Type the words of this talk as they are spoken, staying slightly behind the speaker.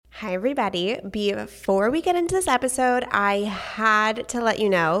Hi, everybody. Before we get into this episode, I had to let you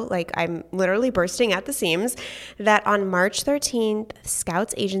know, I'm literally bursting at the seams, that on March 13th,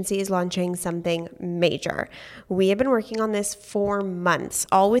 Scouts Agency is launching something major. We have been working on this for months,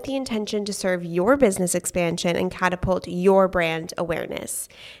 all with the intention to serve your business expansion and catapult your brand awareness.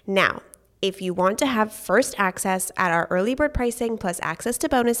 Now, if you want to have first access at our early bird pricing plus access to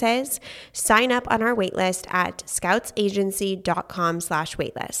bonuses, sign up on our waitlist at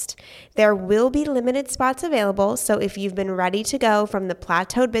scoutsagency.com/waitlist. There will be limited spots available, so if you've been ready to go from the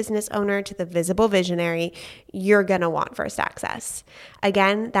plateaued business owner to the visible visionary, you're going to want first access.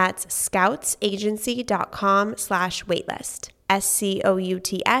 Again, that's scoutsagency.com/waitlist.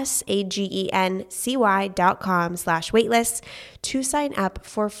 scoutsagency.com/waitlist to sign up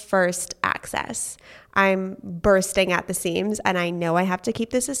for first access. I'm bursting at the seams, and I know I have to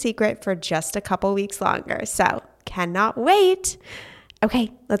keep this a secret for just a couple weeks longer, so cannot wait.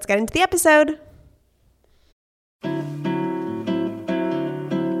 Okay, let's get into the episode.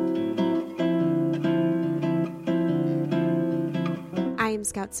 I am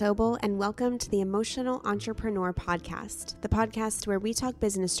Scout Sobel, and welcome to the Emotional Entrepreneur Podcast, the podcast where we talk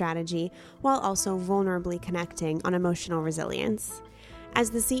business strategy while also vulnerably connecting on emotional resilience.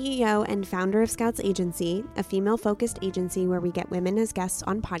 As the CEO and founder of Scouts Agency, a female-focused agency where we get women as guests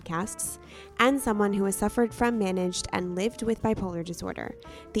on podcasts, and someone who has suffered from, managed, and lived with bipolar disorder,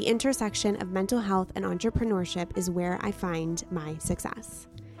 the intersection of mental health and entrepreneurship is where I find my success.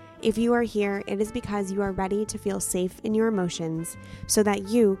 If you are here, it is because you are ready to feel safe in your emotions so that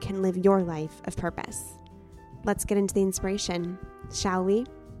you can live your life of purpose. Let's get into the inspiration, shall we?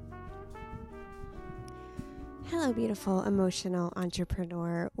 Hello, beautiful emotional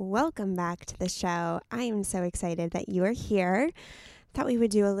entrepreneur. Welcome back to the show. I am so excited that you are here. Thought we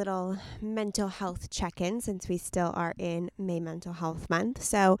would do a little mental health check-in since we still are in May Mental Health Month.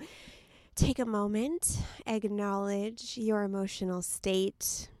 So take a moment, acknowledge your emotional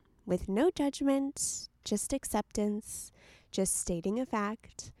state with no judgment, just acceptance, just stating a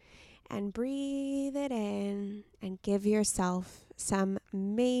fact, and breathe it in and give yourself some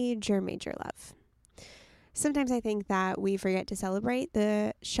major love. Sometimes I think that we forget to celebrate.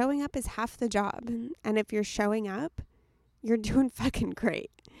 The showing up is half the job. And if you're showing up, you're doing fucking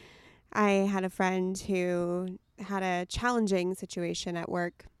great. I had a friend who had a challenging situation at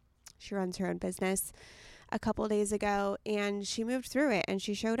work. She runs her own business a couple days ago, and she moved through it, and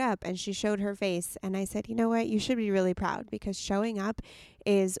she showed up, and she showed her face. And I said, you know what? You should be really proud, because showing up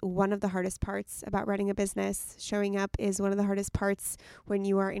is one of the hardest parts about running a business. Showing up is one of the hardest parts when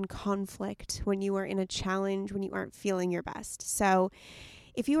you are in conflict, when you are in a challenge, when you aren't feeling your best. So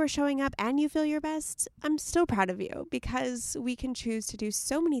if you are showing up and you feel your best, I'm still proud of you, because we can choose to do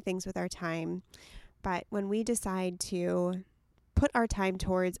so many things with our time. But when we decide to put our time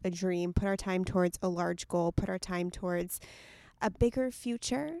towards a dream, put our time towards a large goal, put our time towards a bigger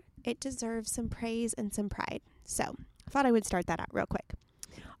future, it deserves some praise and some pride. So I thought I would start that out real quick.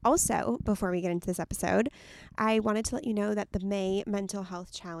 Also, before we get into this episode, I wanted to let you know that the May Mental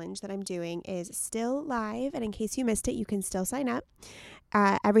Health Challenge that I'm doing is still live. And in case you missed it, you can still sign up.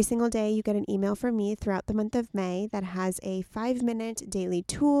 Every single day, you get an email from me throughout the month of May that has a 5-minute daily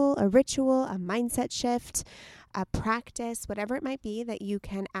tool, a ritual, a mindset shift, a practice, whatever it might be that you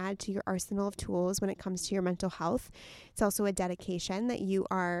can add to your arsenal of tools when it comes to your mental health. It's also a dedication that you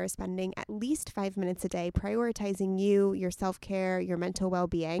are spending at least 5 minutes a day prioritizing you, your self-care, your mental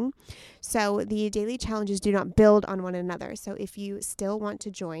well-being. So the daily challenges do not build on one another. So if you still want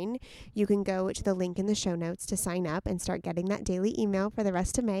to join, you can go to the link in the show notes to sign up and start getting that daily email for the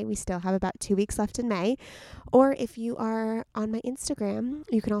rest of May. We still have about 2 weeks left in May. Or if you are on my Instagram,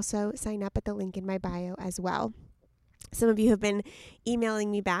 you can also sign up at the link in my bio as well. Some of you have been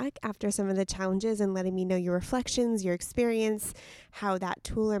emailing me back after some of the challenges and letting me know your reflections, your experience, how that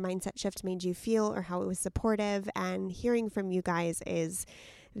tool or mindset shift made you feel or how it was supportive. And hearing from you guys is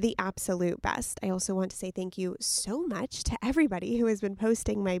the absolute best. I also want to say thank you so much to everybody who has been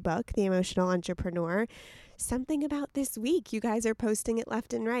posting my book, The Emotional Entrepreneur. Something about this week, you guys are posting it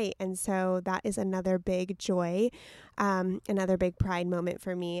left and right. And so that is another big joy, another big pride moment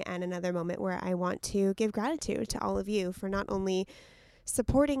for me, and another moment where I want to give gratitude to all of you for not only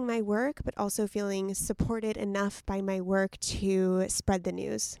supporting my work, but also feeling supported enough by my work to spread the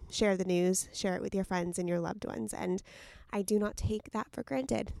news, share it with your friends and your loved ones. And I do not take that for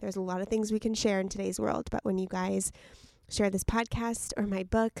granted. There's a lot of things we can share in today's world, but when you guys share this podcast or my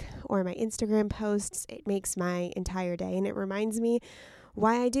book or my Instagram posts, it makes my entire day, and it reminds me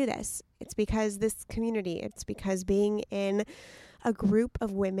why I do this. It's because this community, it's because being in a group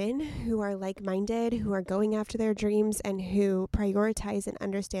of women who are like-minded, who are going after their dreams, and who prioritize and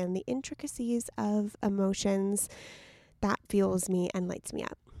understand the intricacies of emotions. That fuels me and lights me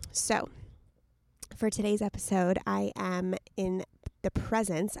up. So for today's episode, I have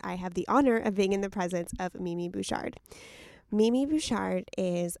the honor of being in the presence of Mimi Bouchard. Mimi Bouchard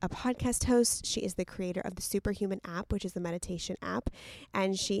is a podcast host. She is the creator of the Superhuman app, which is the meditation app,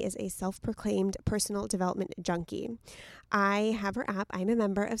 and she is a self-proclaimed personal development junkie. I have her app. I'm a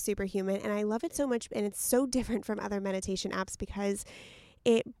member of Superhuman, and I love it so much, and it's so different from other meditation apps because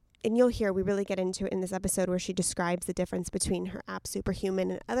and you'll hear, we really get into it in this episode where she describes the difference between her app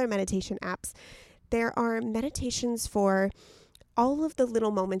Superhuman and other meditation apps. There are meditations for all of the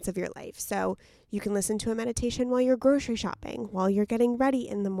little moments of your life. So you can listen to a meditation while you're grocery shopping, while you're getting ready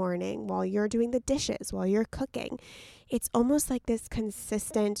in the morning, while you're doing the dishes, while you're cooking. It's almost like this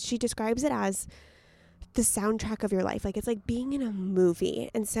consistent, she describes it as the soundtrack of your life. Like it's like being in a movie.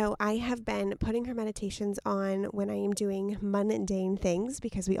 And so I have been putting her meditations on when I am doing mundane things,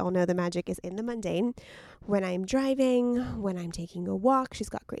 because we all know the magic is in the mundane. When I'm driving, when I'm taking a walk, she's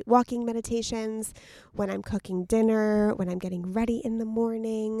got great walking meditations. When I'm cooking dinner, when I'm getting ready in the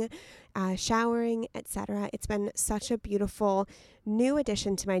morning, showering, etc. It's been such a beautiful new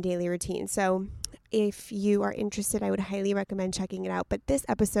addition to my daily routine. So if you are interested, I would highly recommend checking it out. But this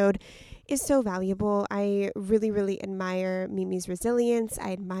episode is so valuable. I really, really admire Mimi's resilience.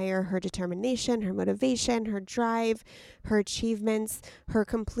 I admire her determination, her motivation, her drive, her achievements, her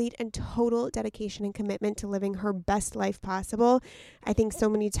complete and total dedication and commitment to living her best life possible. I think so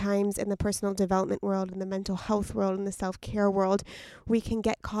many times in the personal development world, in the mental health world, in the self-care world, we can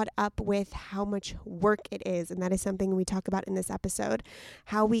get caught up with how much work it is. And that is something we talk about in this episode,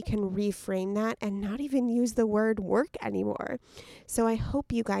 how we can reframe that and not even use the word work anymore. So I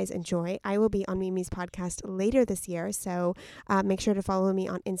hope you guys enjoy. I will be on Mimi's podcast later this year, so make sure to follow me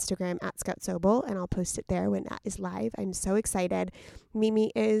on Instagram at Scout Sobel, and I'll post it there when that is live. I'm so excited.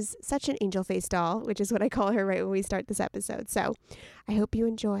 Mimi is such an angel-faced doll, which is what I call her right when we start this episode. So I hope you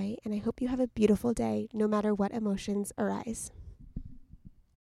enjoy, and I hope you have a beautiful day, no matter what emotions arise.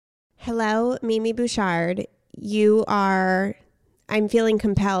 Hello, Mimi Bouchard. I'm feeling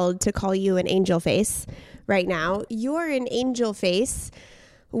compelled to call you an angel face right now. You're an angel face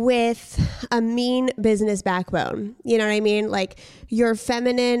with a mean business backbone. You know what I mean? Like you're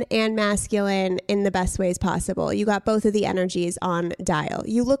feminine and masculine in the best ways possible. You got both of the energies on dial.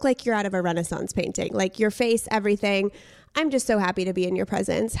 You look like you're out of a Renaissance painting, like your face, everything. I'm just so happy to be in your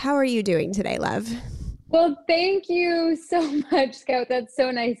presence. How are you doing today, love? Well, thank you so much, Scout. That's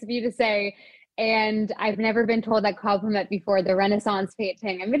so nice of you to say. And I've never been told that compliment before, the Renaissance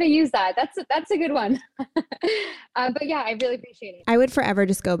painting. I'm going to use that. That's a good one. But yeah, I really appreciate it. I would forever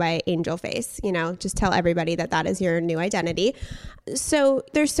just go by angel face, just tell everybody that is your new identity. So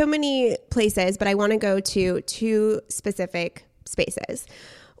there's so many places, but I want to go to two specific spaces.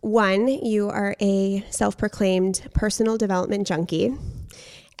 One, you are a self-proclaimed personal development junkie.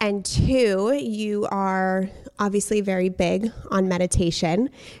 And two, you are obviously very big on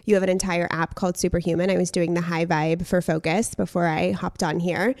meditation. You have an entire app called Superhuman. I was doing the high vibe for focus before I hopped on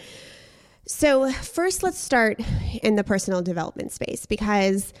here. So first, let's start in the personal development space,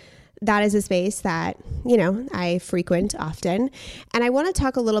 because that is a space that, I frequent often. And I want to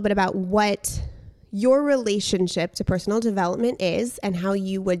talk a little bit about what your relationship to personal development is and how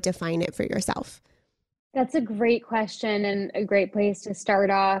you would define it for yourself. That's a great question and a great place to start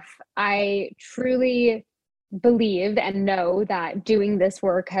off. I truly believe and know that doing this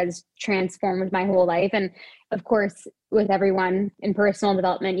work has transformed my whole life. And of course, with everyone in personal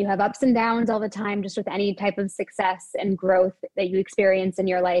development, you have ups and downs all the time, just with any type of success and growth that you experience in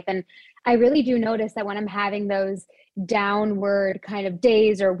your life. And I really do notice that when I'm having those downward kind of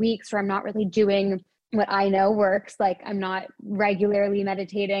days or weeks where I'm not really doing what I know works, like I'm not regularly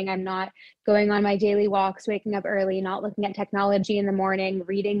meditating, I'm not going on my daily walks, waking up early, not looking at technology in the morning,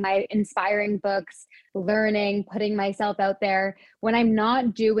 reading my inspiring books, learning, putting myself out there. When I'm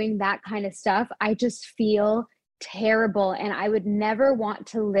not doing that kind of stuff, I just feel terrible, and I would never want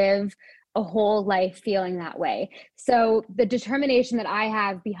to live a whole life feeling that way. So the determination that I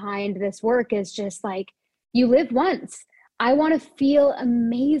have behind this work is just like, you live once. I want to feel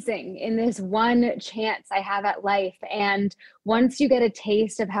amazing in this one chance I have at life. And once you get a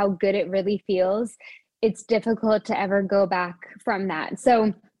taste of how good it really feels, it's difficult to ever go back from that.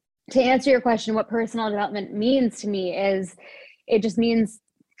 So to answer your question, what personal development means to me is it just means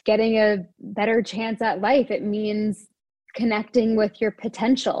getting a better chance at life. It means connecting with your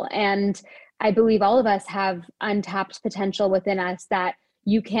potential. And I believe all of us have untapped potential within us that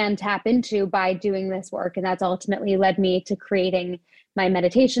you can tap into by doing this work. And that's ultimately led me to creating my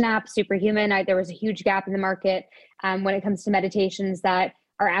meditation app, Superhuman. There was a huge gap in the market when it comes to meditations that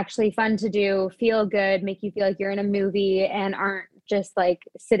are actually fun to do, feel good, make you feel like you're in a movie, and aren't just like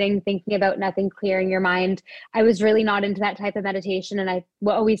sitting thinking about nothing, clearing your mind. I was really not into that type of meditation, and I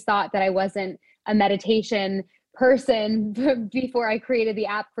always thought that I wasn't a meditation person before I created the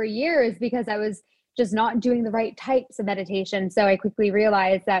app for years, because I was just not doing the right types of meditation. So I quickly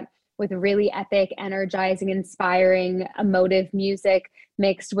realized that with really epic, energizing, inspiring, emotive music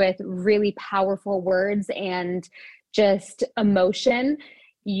mixed with really powerful words and just emotion,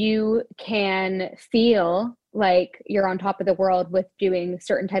 you can feel like you're on top of the world with doing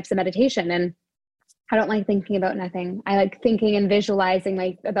certain types of meditation. And I don't like thinking about nothing. I like thinking and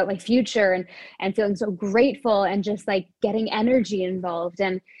visualizing about my future, and feeling so grateful and just like getting energy involved.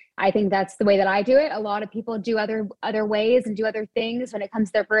 And I think that's the way that I do it. A lot of people do other ways and do other things when it comes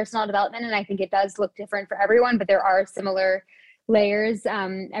to their personal development. And I think it does look different for everyone, but there are similar layers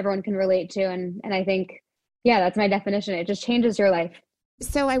everyone can relate to. And I think, yeah, that's my definition. It just changes your life.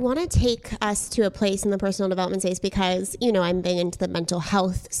 So I want to take us to a place in the personal development space because, I'm big into the mental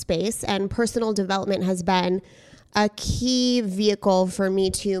health space, and personal development has been a key vehicle for me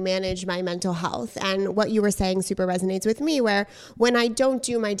to manage my mental health. And what you were saying super resonates with me, where when I don't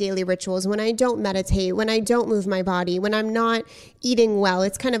do my daily rituals, when I don't meditate, when I don't move my body, when I'm not eating well,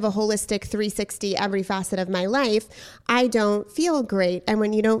 it's kind of a holistic 360 every facet of my life, I don't feel great. And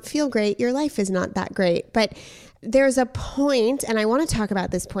when you don't feel great, your life is not that great. But there's a point, and I want to talk about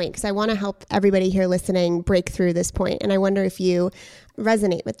this point because I want to help everybody here listening break through this point. And I wonder if you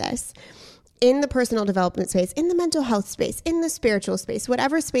resonate with this. In the personal development space, in the mental health space, in the spiritual space,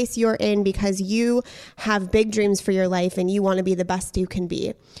 whatever space you're in, because you have big dreams for your life and you want to be the best you can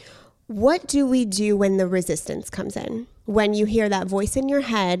be. What do we do when the resistance comes in? When you hear that voice in your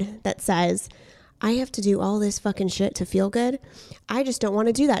head that says, I have to do all this fucking shit to feel good. I just don't want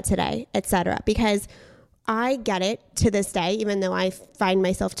to do that today, etc. Because I get it to this day, even though I find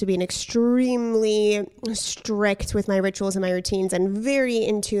myself to be an extremely strict with my rituals and my routines and very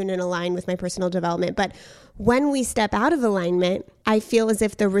in tune and aligned with my personal development. But when we step out of alignment, I feel as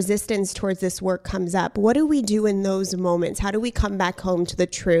if the resistance towards this work comes up. What do we do in those moments? How do we come back home to the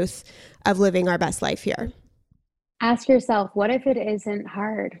truth of living our best life here? Ask yourself, what if it isn't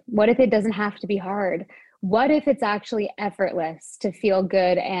hard? What if it doesn't have to be hard? What if it's actually effortless to feel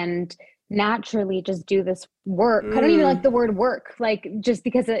good and naturally just do this work? I don't even like the word work, like just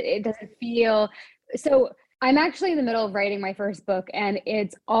because it doesn't feel so. I'm actually in the middle of writing my first book, and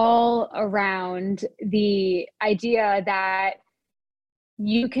it's all around the idea that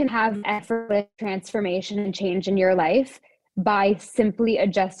you can have effortless transformation and change in your life by simply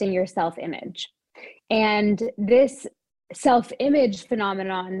adjusting your self-image. And this self-image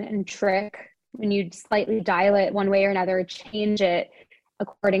phenomenon and trick, when you slightly dial it one way or another, change it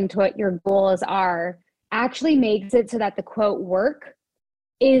according to what your goals are, actually makes it so that the quote work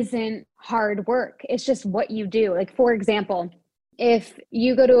isn't hard work. It's just what you do. Like, for example, if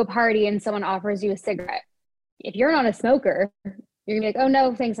you go to a party and someone offers you a cigarette, if you're not a smoker, you're gonna be like, oh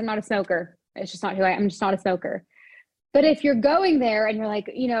no, thanks, I'm not a smoker. It's just not who I'm just not a smoker. But if you're going there and you're like,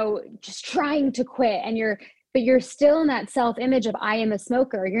 just trying to quit, and but you're still in that self-image of I am a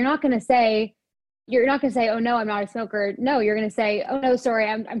smoker, you're not going to say, oh no, I'm not a smoker. No, you're going to say, oh no, sorry,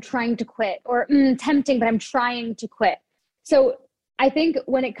 I'm trying to quit, or tempting, but I'm trying to quit. So I think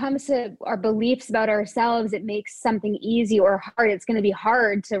when it comes to our beliefs about ourselves, it makes something easy or hard. It's going to be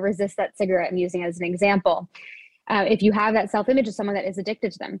hard to resist that cigarette, I'm using as an example. If you have that self-image of someone that is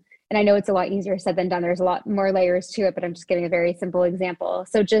addicted to them. And I know it's a lot easier said than done. There's a lot more layers to it, but I'm just giving a very simple example.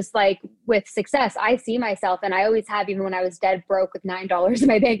 So just like with success, I see myself, and I always have, even when I was dead broke with $9 in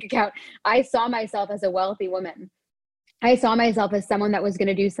my bank account, I saw myself as a wealthy woman. I saw myself as someone that was going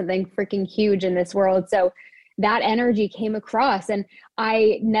to do something freaking huge in this world. So that energy came across, and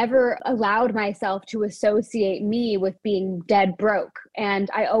I never allowed myself to associate me with being dead broke. And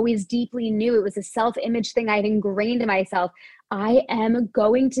I always deeply knew it was a self-image thing I'd ingrained in myself. I am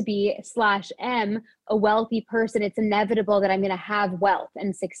going to be /am a wealthy person. It's inevitable that I'm going to have wealth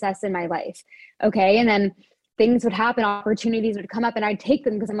and success in my life. Okay. And then things would happen, opportunities would come up, and I'd take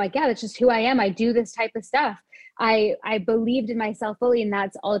them because I'm like, yeah, that's just who I am. I do this type of stuff. I believed in myself fully, and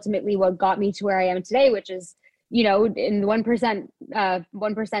that's ultimately what got me to where I am today, which is, in the 1%,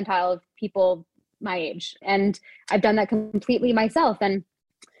 1% of people my age. And I've done that completely myself. And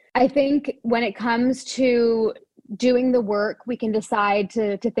I think when it comes to doing the work, we can decide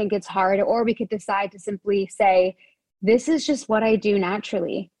to think it's hard, or we could decide to simply say, this is just what I do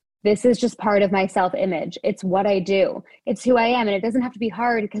naturally. This is just part of my self-image. It's what I do. It's who I am. And it doesn't have to be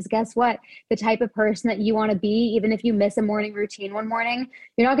hard because guess what? The type of person that you want to be, even if you miss a morning routine one morning,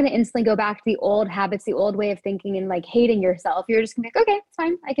 you're not going to instantly go back to the old habits, the old way of thinking and like hating yourself. You're just gonna be like, okay, it's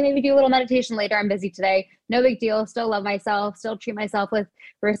fine. I can maybe do a little meditation later. I'm busy today. No big deal. Still love myself, still treat myself with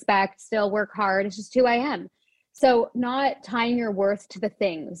respect, still work hard. It's just who I am. So not tying your worth to the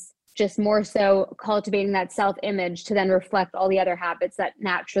things, just more so cultivating that self-image to then reflect all the other habits that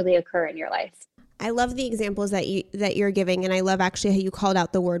naturally occur in your life. I love the examples that you're giving, and I love actually how you called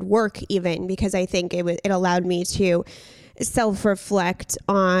out the word work, even because I think it allowed me to self-reflect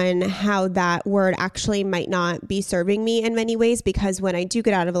on how that word actually might not be serving me in many ways, because when I do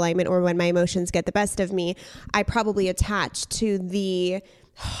get out of alignment or when my emotions get the best of me, I probably attach to the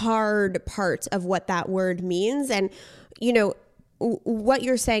hard part of what that word means. And what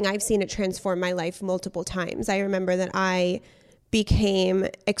you're saying, I've seen it transform my life multiple times. I remember that I became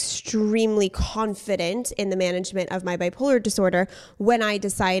extremely confident in the management of my bipolar disorder when I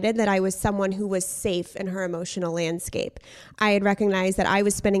decided that I was someone who was safe in her emotional landscape. I had recognized that I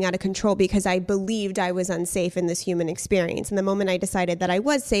was spinning out of control because I believed I was unsafe in this human experience. And the moment I decided that I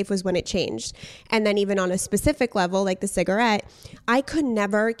was safe was when it changed. And then even on a specific level, like the cigarette, I could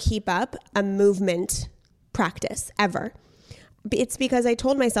never keep up a movement practice ever. It's because I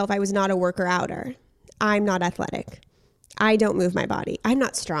told myself I was not a worker outer. I'm not athletic. I don't move my body. I'm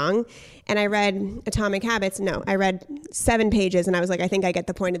not strong. And I read Atomic Habits. No, I read 7 pages and I was like, I think I get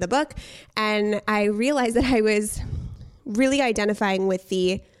the point of the book. And I realized that I was really identifying with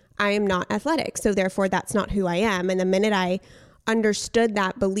I am not athletic. So therefore that's not who I am. And the minute I understood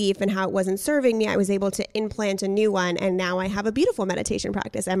that belief and how it wasn't serving me, I was able to implant a new one. And now I have a beautiful meditation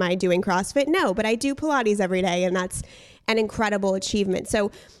practice. Am I doing CrossFit? No, but I do Pilates every day. And that's an incredible achievement.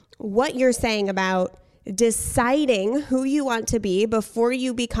 So what you're saying about deciding who you want to be before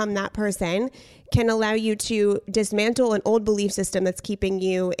you become that person can allow you to dismantle an old belief system that's keeping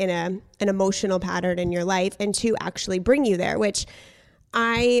you in an emotional pattern in your life and to actually bring you there, which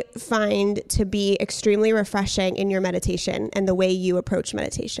I find to be extremely refreshing in your meditation and the way you approach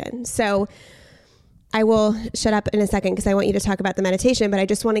meditation. So I will shut up in a second because I want you to talk about the meditation, but I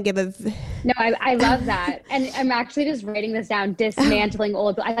just want to give No, I love that. And I'm actually just writing this down, dismantling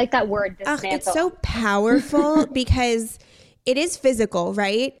old. I like that word, dismantle. It's so powerful because it is physical,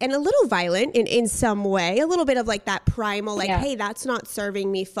 right? And a little violent in some way, a little bit of like that primal, like, hey, that's not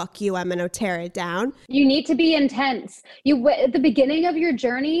serving me. Fuck you. I'm going to tear it down. You need to be intense. At the beginning of your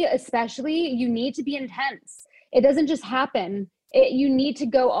journey, especially, you need to be intense. It doesn't just happen. You need to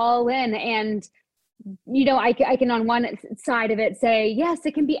go all in. And I can on one side of it say, yes,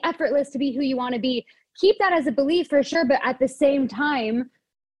 it can be effortless to be who you want to be. Keep that as a belief for sure. But at the same time,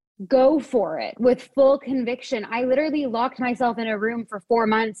 go for it with full conviction. I literally locked myself in a room for 4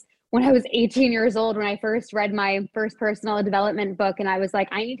 months when I was 18 years old, when I first read my first personal development book. And I was like,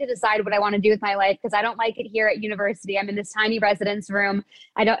 I need to decide what I want to do with my life because I don't like it here at university. I'm in this tiny residence room.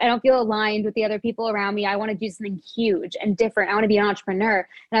 I don't feel aligned with the other people around me. I want to do something huge and different. I want to be an entrepreneur.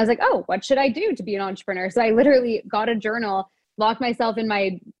 And I was like, oh, what should I do to be an entrepreneur? So I literally got a journal, locked myself in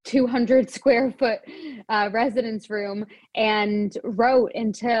my 200 square foot residence room and wrote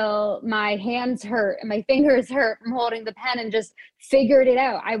until my hands hurt and my fingers hurt from holding the pen and just figured it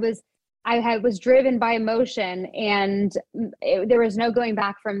out. I was driven by emotion and there was no going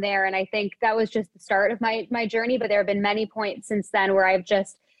back from there. And I think that was just the start of my journey, but there have been many points since then where I've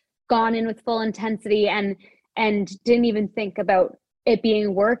just gone in with full intensity and didn't even think about it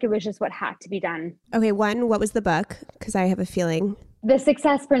being work. It was just what had to be done. Okay. What was the book? Because I have a feeling. The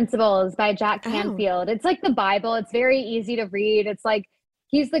Success Principles by Jack Canfield. It's like the Bible. It's very easy to read. It's like,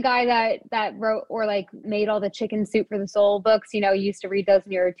 he's the guy that wrote or like made all the Chicken Soup for the Soul books. You used to read those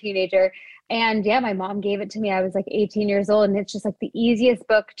when you were a teenager. And yeah, my mom gave it to me. I was like 18 years old and it's just like the easiest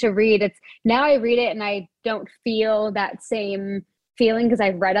book to read. Now I read it and I don't feel that same feeling because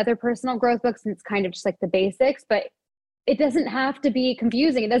I've read other personal growth books and it's kind of just like the basics, but it doesn't have to be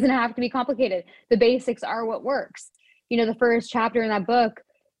confusing. It doesn't have to be complicated. The basics are what works. The first chapter in that book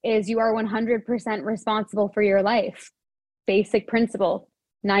is you are 100% responsible for your life. Basic principle.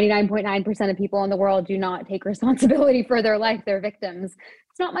 99.9% of people in the world do not take responsibility for their life. They're victims.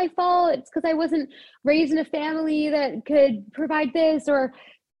 It's not my fault. It's because I wasn't raised in a family that could provide this, or,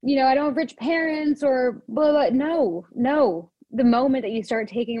 I don't have rich parents or blah, blah. No. The moment that you start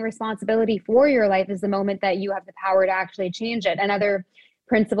taking responsibility for your life is the moment that you have the power to actually change it. Another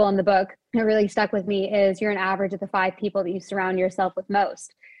principle in the book that really stuck with me is you're an average of the 5 people that you surround yourself with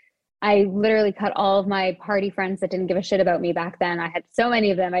most. I literally cut all of my party friends that didn't give a shit about me back then. I had so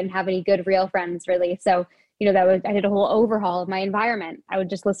many of them. I didn't have any good real friends really. So I did a whole overhaul of my environment. I would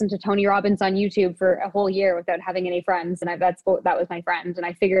just listen to Tony Robbins on YouTube for a whole year without having any friends. And that was my friend, and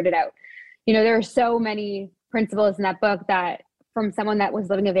I figured it out. There are so many principles in that book that, from someone that was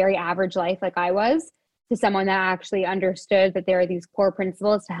living a very average life like I was, to someone that actually understood that there are these core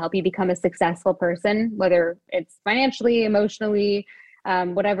principles to help you become a successful person, whether it's financially, emotionally,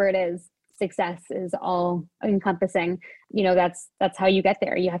 whatever it is. Success is all encompassing. That's how you get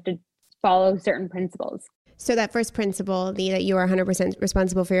there. You have to follow certain principles. So that first principle, that you are 100%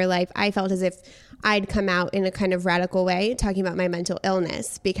 responsible for your life, I felt as if I'd come out in a kind of radical way talking about my mental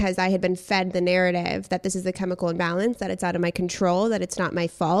illness, because I had been fed the narrative that this is a chemical imbalance, that it's out of my control, that it's not my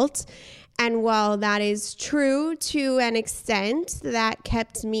fault. And while that is true to an extent, that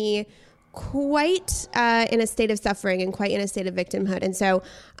kept me quite in a state of suffering and quite in a state of victimhood. And so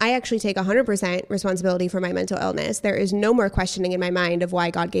I actually take 100% responsibility for my mental illness. There is no more questioning in my mind of why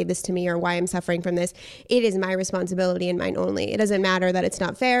God gave this to me or why I'm suffering from this. It is my responsibility and mine only. It doesn't matter that it's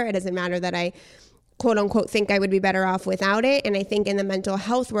not fair. It doesn't matter that I quote unquote think I would be better off without it. And I think in the mental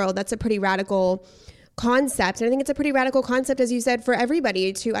health world, that's a pretty radical concept. And I think it's a pretty radical concept, as you said, for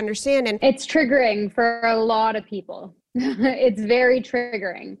everybody to understand. And it's triggering for a lot of people. It's very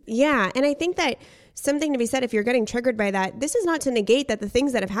triggering. Yeah. And I think that something to be said, if you're getting triggered by that, this is not to negate that the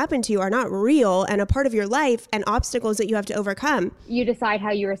things that have happened to you are not real and a part of your life and obstacles that you have to overcome. You decide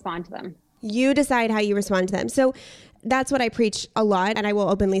how you respond to them. You decide how you respond to them. So that's what I preach a lot. And I will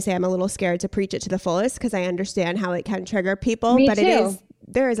openly say I'm a little scared to preach it to the fullest because I understand how it can trigger people. Me but too.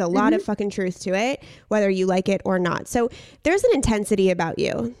 There is a lot of fucking truth to it, whether you like it or not. So there's an intensity about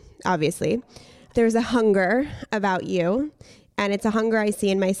you, obviously. There's a hunger about you, and it's a hunger I see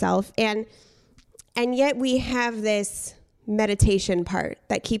in myself. And yet we have this meditation part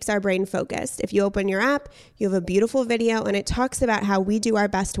that keeps our brain focused. If you open your app, you have a beautiful video, and it talks about how we do our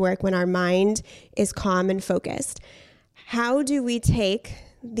best work when our mind is calm and focused. How do we take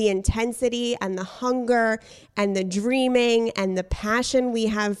the intensity and the hunger and the dreaming and the passion we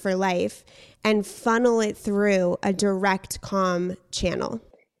have for life and funnel it through a direct, calm channel?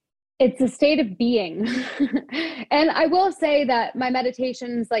 It's a state of being. And I will say that my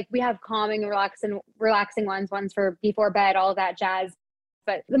meditations, like we have calming and relaxing ones for before bed, all that jazz.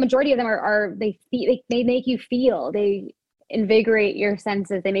 But the majority of them they make you feel, they invigorate your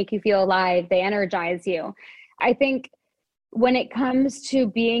senses. They make you feel alive. They energize you. I think when it comes to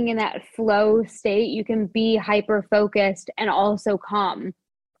being in that flow state, you can be hyper focused and also calm.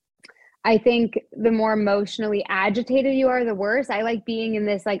 I think the more emotionally agitated you are, the worse. I like being in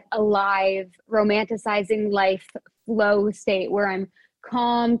this like alive, romanticizing life flow state where I'm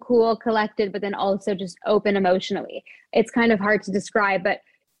calm, cool, collected, but then also just open emotionally. It's kind of hard to describe, but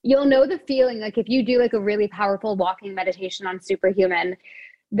you'll know the feeling. Like if you do like a really powerful walking meditation on Superhuman,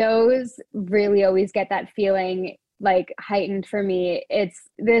 those really always get that feeling like heightened for me. It's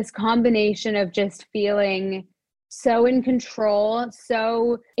this combination of just feeling so in control,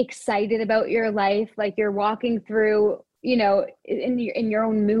 so excited about your life, like you're walking through, in your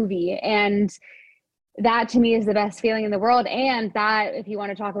own movie. And that to me is the best feeling in the world. And that, if you want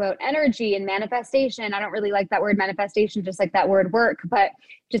to talk about energy and manifestation, I don't really like that word manifestation, just like that word work, but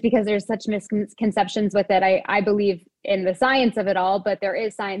just because there's such misconceptions with it, I believe in the science of it all, but there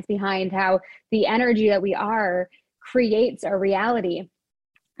is science behind how the energy that we are creates our reality,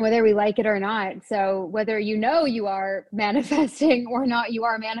 whether we like it or not. So whether you are manifesting or not, you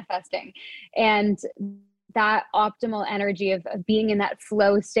are manifesting. And that optimal energy of being in that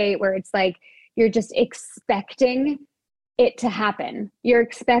flow state where it's like you're just expecting it to happen. You're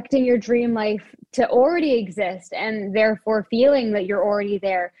expecting your dream life to already exist and therefore feeling that you're already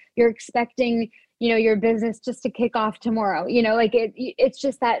there. You're expecting, your business just to kick off tomorrow. It's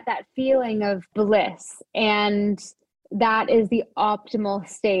just that feeling of bliss. And that is the optimal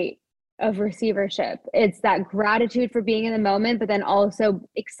state of receivership. It's that gratitude for being in the moment, but then also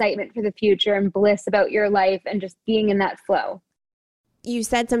excitement for the future and bliss about your life and just being in that flow. You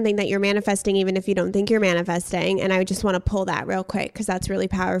said something that you're manifesting even if you don't think you're manifesting. And I just want to pull that real quick because that's really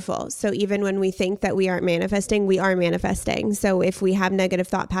powerful. So even when we think that we aren't manifesting, we are manifesting. So if we have negative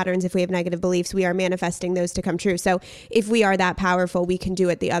thought patterns, if we have negative beliefs, we are manifesting those to come true. So if we are that powerful, we can do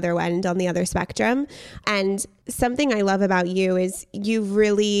it the other end on the other spectrum. And something I love about you is you've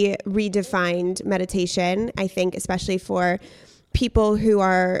really redefined meditation, I think, especially for people who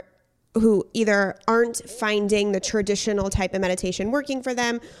either aren't finding the traditional type of meditation working for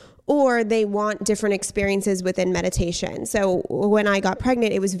them, or they want different experiences within meditation. So when I got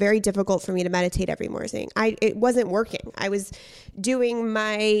pregnant, it was very difficult for me to meditate every morning. It wasn't working. I was doing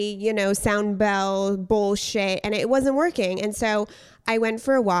my, sound bell bullshit and it wasn't working. And so I went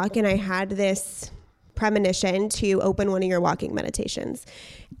for a walk and I had this premonition to open one of your walking meditations.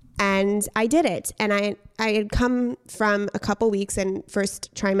 And I did it. And I had come from a couple weeks in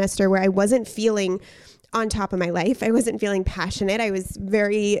first trimester where I wasn't feeling on top of my life. I wasn't feeling passionate. I was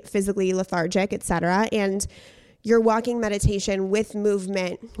very physically lethargic, etc. And your walking meditation with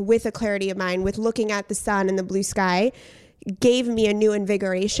movement, with a clarity of mind, with looking at the sun and the blue sky gave me a new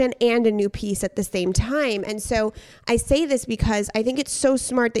invigoration and a new peace at the same time. And so I say this because I think it's so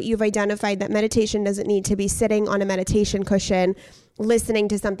smart that you've identified that meditation doesn't need to be sitting on a meditation cushion listening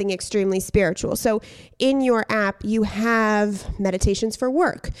to something extremely spiritual. So in your app, you have meditations for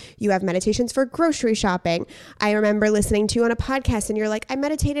work. You have meditations for grocery shopping. I remember listening to you on a podcast and you're like, I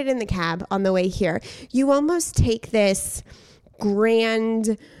meditated in the cab on the way here. You almost take this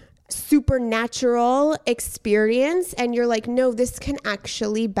grand supernatural experience and you're like, no, this can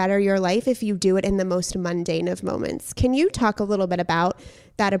actually better your life if you do it in the most mundane of moments. Can you talk a little bit about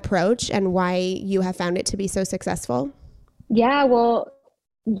that approach and why you have found it to be so successful? Yeah, well,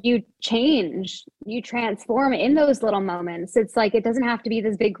 you change, you transform in those little moments. It's like, it doesn't have to be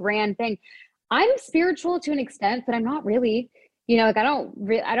this big grand thing. I'm spiritual to an extent, but I'm not really, like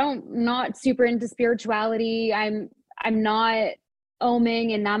not super into spirituality. I'm not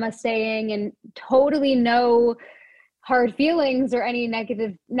oming and namasteing and totally no hard feelings or any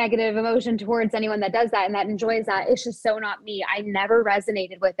negative emotion towards anyone that does that and that enjoys that. It's just so not me. I never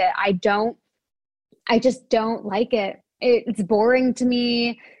resonated with it. I just don't like it. It's boring to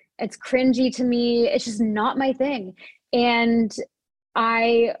me. It's cringy to me. It's just not my thing. And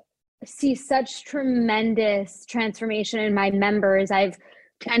I see such tremendous transformation in my members. I've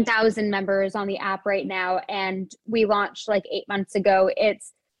 10,000 members on the app right now, and we launched like 8 months ago.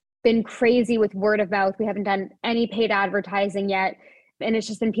 It's been crazy with word of mouth. We haven't done any paid advertising yet. And it's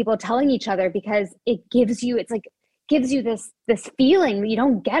just been people telling each other because it gives you this feeling that you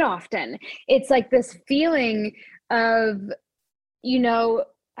don't get often. It's like this feeling of,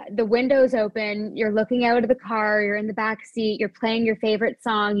 the window's open, you're looking out of the car, you're in the back seat, you're playing your favorite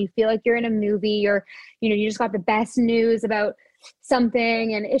song, you feel like you're in a movie, you just got the best news about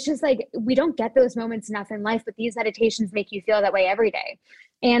something. And it's just like, we don't get those moments enough in life, but these meditations make you feel that way every day.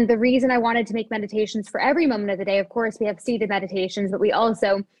 And the reason I wanted to make meditations for every moment of the day, of course, we have seated meditations, but we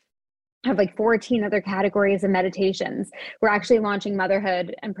also have like 14 other categories of meditations. We're actually launching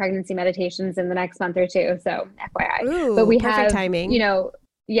motherhood and pregnancy meditations in the next month or two. So FYI. Ooh, but we perfect have timing.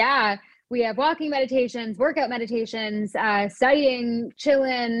 We have walking meditations, workout meditations, studying,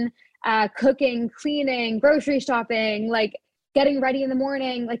 chilling, cooking, cleaning, grocery shopping, like getting ready in the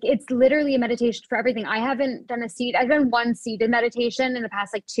morning. Like it's literally a meditation for everything. I've done one seated meditation in the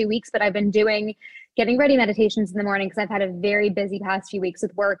past like 2 weeks, but I've been doing getting ready meditations in the morning because I've had a very busy past few weeks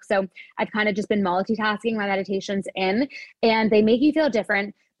with work. So I've kind of just been multitasking my meditations in, and they make you feel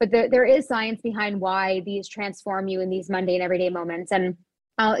different, but there is science behind why these transform you in these mundane everyday moments. And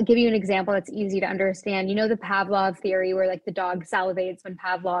I'll give you an example that's easy to understand. You know, the Pavlov theory where like the dog salivates when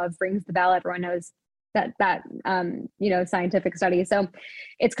Pavlov rings the bell. Everyone knows that scientific study. So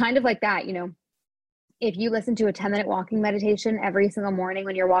it's kind of like that, if you listen to a 10-minute walking meditation every single morning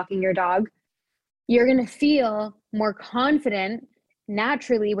when you're walking your dog, you're going to feel more confident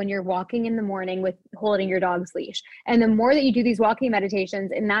naturally when you're walking in the morning with holding your dog's leash. And the more that you do these walking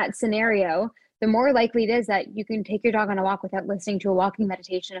meditations in that scenario, the more likely it is that you can take your dog on a walk without listening to a walking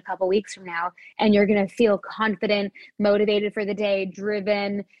meditation a couple weeks from now. And you're going to feel confident, motivated for the day,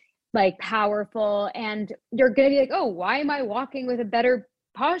 driven, like powerful. And you're going to be like, oh, why am I walking with a better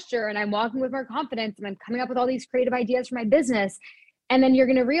posture? And I'm walking with more confidence and I'm coming up with all these creative ideas for my business. And then you're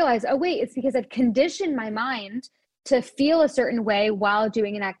going to realize, oh, wait, it's because I've conditioned my mind to feel a certain way while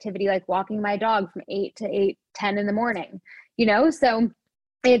doing an activity like walking my dog from 8 to 8:10 in the morning, So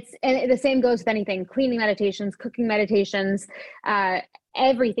and the same goes with anything, cleaning meditations, cooking meditations,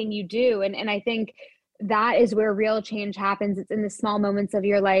 everything you do. And I think that is where real change happens. It's in the small moments of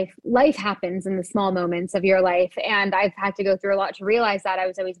your life. Life happens in the small moments of your life. And I've had to go through a lot to realize that. I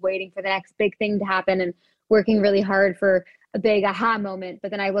was always waiting for the next big thing to happen and working really hard for a big aha moment.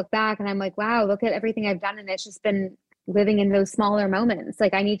 But then I look back and I'm like, wow, look at everything I've done. And it's just been living in those smaller moments.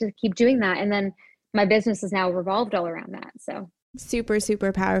 Like I need to keep doing that. And then my business is now revolved all around that. So super,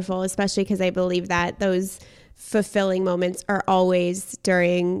 super powerful, especially because I believe that those fulfilling moments are always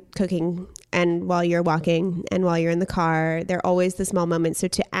during cooking and while you're walking and while you're in the car. They're always the small moments. So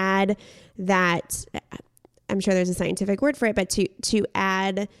to add that I'm sure there's a scientific word for it, but to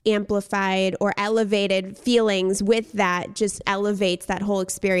add amplified or elevated feelings with that just elevates that whole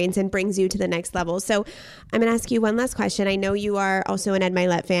experience and brings you to the next level. So I'm going to ask you one last question. I know you are also an Ed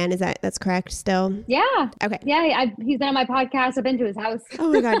Mylett fan. That's correct still? Yeah. Okay. Yeah. He's been on my podcast. I've been to his house.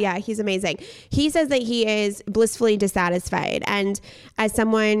 Oh my God. Yeah. He's amazing. He says that he is blissfully dissatisfied. And as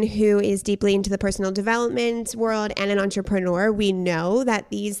someone who is deeply into the personal development world and an entrepreneur, we know that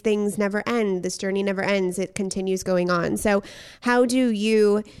these things never end. This journey never ends. It continues going on. So how do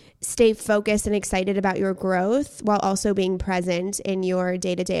you stay focused and excited about your growth while also being present in your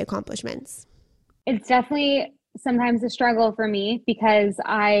day-to-day accomplishments? It's definitely sometimes a struggle for me because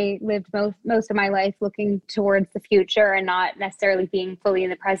I lived most of my life looking towards the future and not necessarily being fully in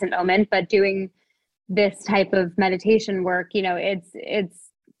the present moment, but doing this type of meditation work,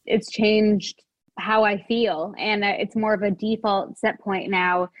 it's changed how I feel. And it's more of a default set point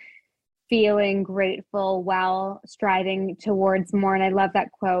now, feeling grateful while striving towards more. And I love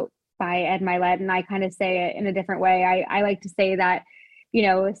that quote by Ed Mylett. And I kind of say it in a different way. I like to say that,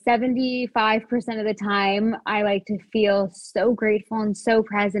 75% of the time, I like to feel so grateful and so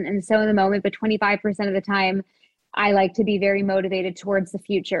present and so in the moment, but 25% of the time, I like to be very motivated towards the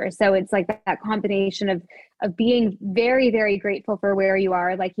future. So it's like that combination of being very, very grateful for where you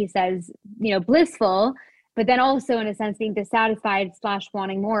are, like he says, blissful, but then also in a sense being dissatisfied /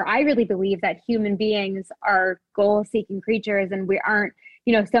 wanting more. I really believe that human beings are goal-seeking creatures, and we aren't,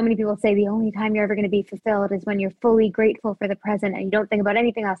 so many people say the only time you're ever going to be fulfilled is when you're fully grateful for the present and you don't think about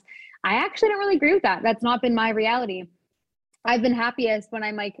anything else. I actually don't really agree with that. That's not been my reality. I've been happiest when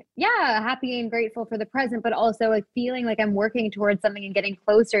I'm like, happy and grateful for the present, but also like feeling like I'm working towards something and getting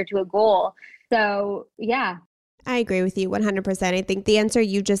closer to a goal. So yeah. I agree with you 100%. I think the answer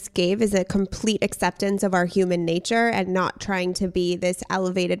you just gave is a complete acceptance of our human nature and not trying to be this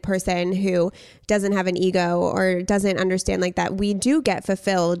elevated person who doesn't have an ego or doesn't understand like that. We do get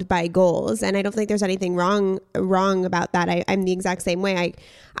fulfilled by goals. And I don't think there's anything wrong about that. I'm the exact same way.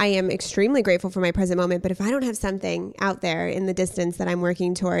 I am extremely grateful for my present moment, but if I don't have something out there in the distance that I'm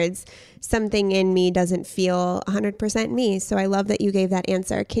working towards, something in me doesn't feel 100% me. So I love that you gave that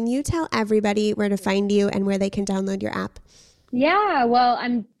answer. Can you tell everybody where to find you and where they can download your app? Yeah, well,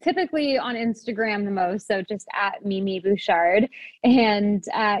 I'm typically on Instagram the most, so just at Mimi Bouchard. And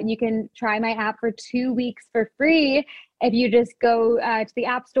you can try my app for 2 weeks for free. If you just go to the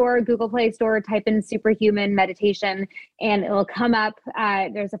App Store, Google Play Store, type in Superhuman Meditation, and it'll come up.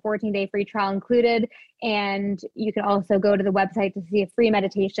 There's a 14-day free trial included. And you can also go to the website to see a free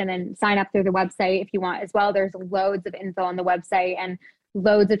meditation and sign up through the website if you want as well. There's loads of info on the website and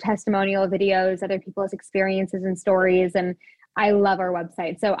loads of testimonial videos, other people's experiences and stories. And I love our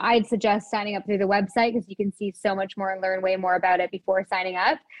website. So I'd suggest signing up through the website because you can see so much more and learn way more about it before signing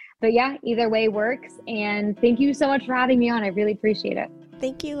up. But yeah, either way works. And thank you so much for having me on. I really appreciate it.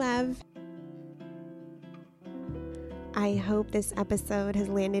 Thank you, love. I hope this episode has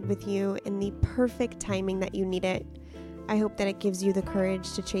landed with you in the perfect timing that you need it. I hope that it gives you the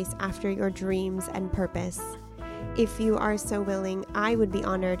courage to chase after your dreams and purpose. If you are so willing, I would be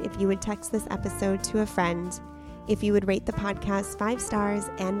honored if you would text this episode to a friend, if you would rate the podcast 5 stars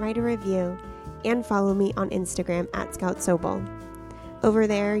and write a review, and follow me on Instagram at Scout Sobel. Over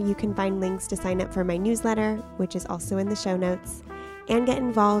there, you can find links to sign up for my newsletter, which is also in the show notes, and get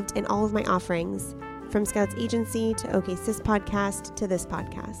involved in all of my offerings, from Scouts Agency to OK Sis Podcast to this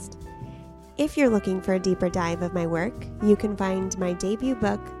podcast. If you're looking for a deeper dive of my work, you can find my debut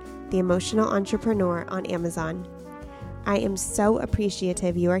book, The Emotional Entrepreneur, on Amazon. I am so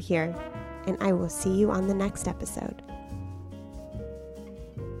appreciative you are here, and I will see you on the next episode.